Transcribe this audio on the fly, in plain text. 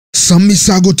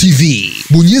HAMISA TV.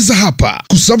 Bonyeza hapa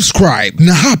kusubscribe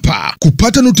na hapa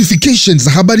kupata notifications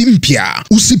za habari mpya.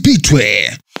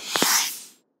 Usipitwe.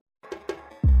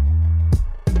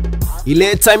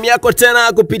 Ile time yako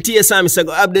tena kupitia HAMISA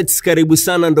updates. Karibu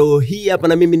sana, ndo hii hapa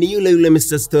na mimi ni yule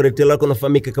Mr. Storyteller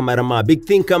kunafahamika kama Rama. Big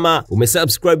thing kama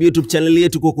umesubscribe YouTube channel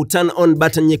yetu kwa kuturn on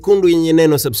button nyekundu yenye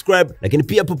neno subscribe, lakini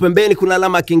pia hapo pembeni kuna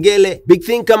alama ya kengele. Big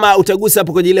thing kama utagusa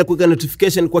hapo kwa ajili ya kuweka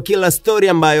notification kwa kila story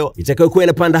ambayo itakayokuwa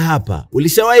inapanda hapa.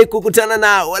 Ulishawahi kukutana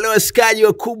na wale washikaji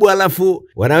wakubwa alafu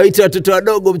wanaoita watoto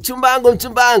wadogo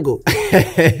mchumbangu?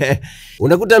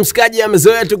 Unakuta mshikaji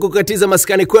amezoea tu kukatiza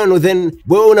maskani kwenu, then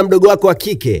wewe una mdogo wako wa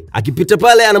kike akipita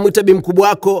pale anamuita bi mkubwa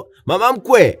wako mama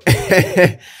mkwe.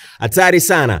 Hatari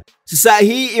sana. Sasa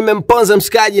hii imemponza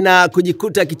mshikaji na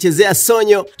kujikuta akichezea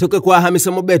sonyo toka kwa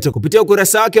HAMISA MOBETHO. Kupitia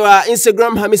ukurasa wake wa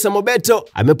Instagram, HAMISA MOBETHO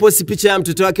ameposti picha ya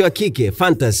mtoto wake wa kike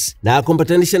Fantasy na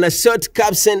kumpatanisha na short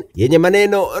caption yenye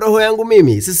maneno roho yangu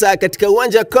mimi. Sasa katika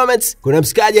uwanja wa comments kuna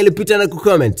mshikaji alipita na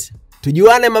kucomment: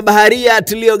 tujuane mabaharia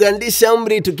tuliogandisha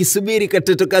umri tukisubiri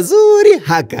katoto kazuri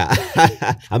haka.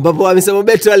 Ambapo HAMISA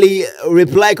MOBETHO ali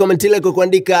reply comment ile kwa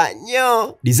kuandika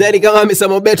nyo. Design kama HAMISA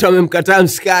MOBETHO amemkataa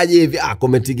mshikaji hivi.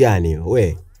 Comment gani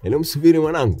we? Msubiri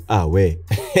mwanangu. We.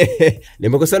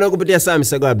 Nimekosana kupitia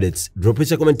HAMISA updates.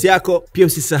 Dropisha comment yako. Pia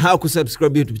usisahau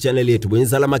kusubscribe YouTube channel yetu.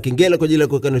 Bonyeza alama kengele kwa ajili ya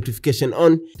kuweka notification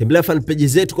on. Tembelea fan page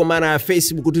zetu kwa maana ya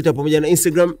Facebook, Twitter pamoja na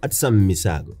Instagram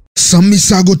 @HAMISA.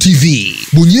 HAMISA TV.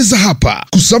 Bonyeza hapa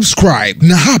kusubscribe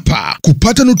na hapa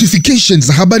kupata notifications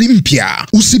za habari mpya.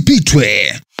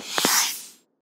 Usipitwe.